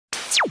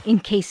In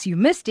case you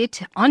missed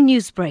it on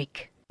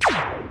Newsbreak.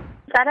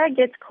 SADAG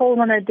gets calls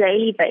on a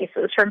daily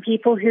basis from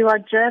people who are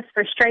just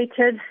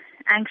frustrated,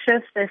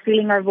 anxious, they're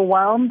feeling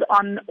overwhelmed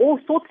on all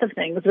sorts of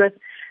things with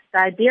the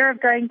idea of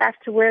going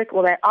back to work,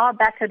 or they are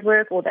back at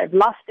work, or they've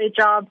lost their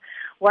job,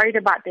 worried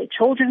about their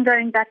children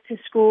going back to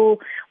school,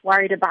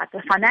 worried about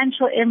the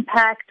financial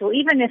impact, or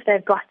even if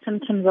they've got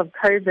symptoms of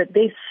COVID.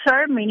 There's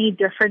so many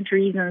different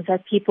reasons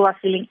that people are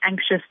feeling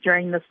anxious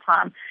during this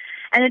time.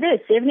 And it is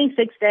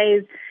 76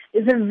 days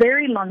is a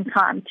very long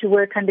time to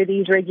work under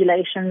these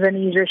regulations and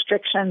these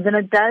restrictions, and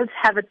it does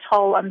have a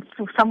toll on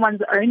someone's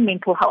own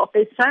mental health.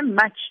 There's so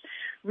much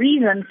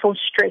reason for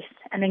stress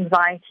and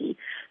anxiety.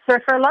 So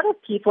for a lot of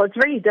people, it's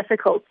very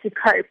difficult to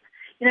cope.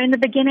 You know, in the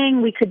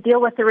beginning, we could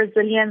deal with the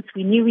resilience.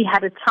 We knew we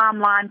had a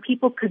timeline.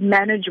 People could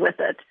manage with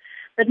it.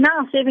 But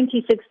now,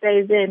 76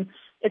 days in,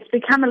 it's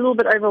become a little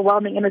bit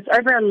overwhelming, and it's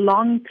over a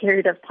long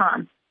period of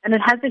time. And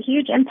it has a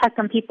huge impact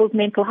on people's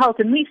mental health,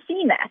 and we've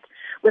seen that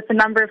with the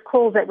number of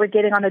calls that we're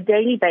getting on a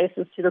daily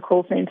basis to the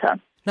call center.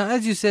 Now,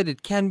 as you said,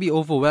 it can be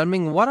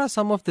overwhelming. What are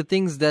some of the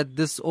things that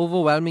this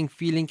overwhelming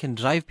feeling can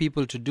drive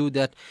people to do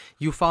that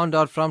you found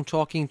out from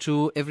talking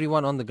to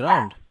everyone on the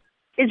ground?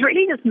 It's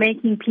really just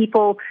making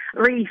people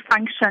really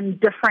function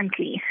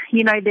differently.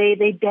 You know,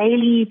 their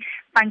daily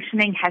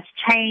functioning has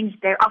changed.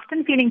 They're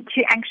often feeling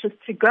too anxious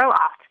to go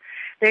out.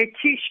 They're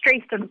too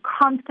stressed and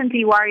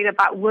constantly worried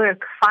about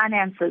work,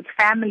 finances,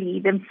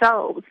 family,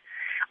 themselves.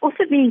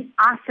 Also, being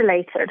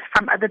isolated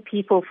from other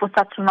people for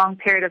such a long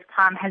period of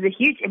time has a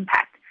huge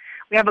impact.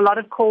 We have a lot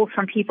of calls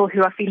from people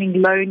who are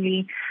feeling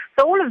lonely.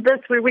 So all of this,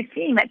 where we're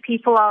seeing that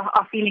people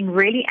are feeling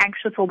really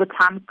anxious all the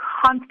time,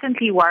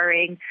 constantly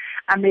worrying.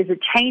 There's a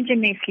change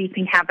in their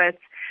sleeping habits.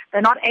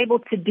 They're not able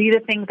to do the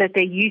things that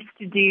they used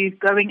to do,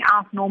 going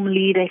out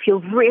normally. They feel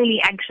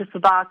really anxious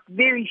about,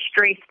 very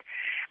stressed.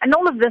 And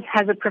all of this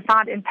has a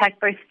profound impact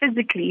both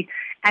physically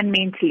and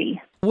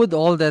mentally. With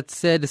all that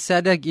said,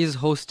 SADAG is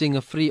hosting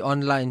a free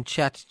online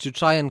chat to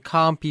try and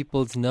calm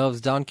people's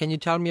nerves down. Can you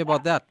tell me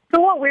about that?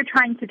 So what we're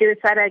trying to do with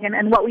SADAG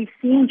and what we've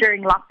seen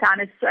during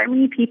lockdown is so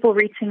many people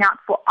reaching out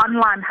for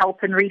online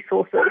help and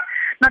resources.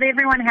 Not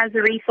everyone has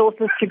the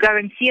resources to go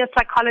and see a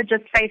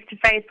psychologist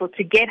face-to-face or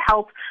to get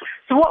help.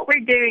 So what we're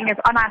doing is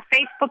on our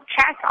Facebook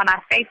chat, on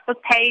our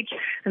Facebook page,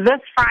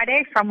 this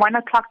Friday from 1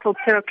 o'clock till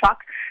 2 o'clock,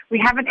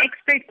 we have an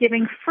expert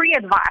giving free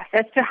advice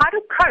as to how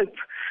to cope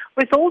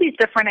with all these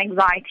different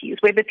anxieties,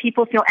 whether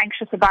people feel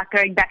anxious about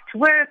going back to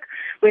work,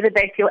 whether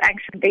they feel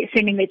anxious about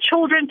sending their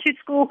children to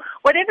school,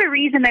 whatever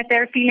reason that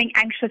they're feeling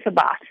anxious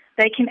about,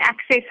 they can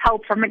access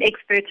help from an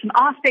expert and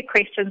ask their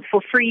questions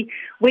for free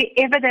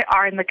wherever they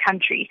are in the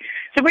country.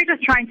 So we're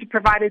just trying to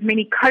provide as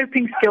many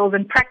coping skills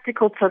and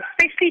practical tips,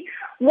 especially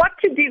what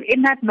to do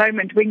in that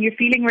moment when you're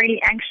feeling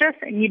really anxious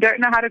and you don't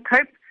know how to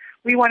cope.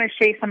 We want to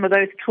share some of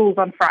those tools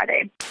on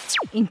Friday.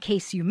 In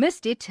case you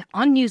missed it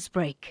on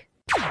Newsbreak.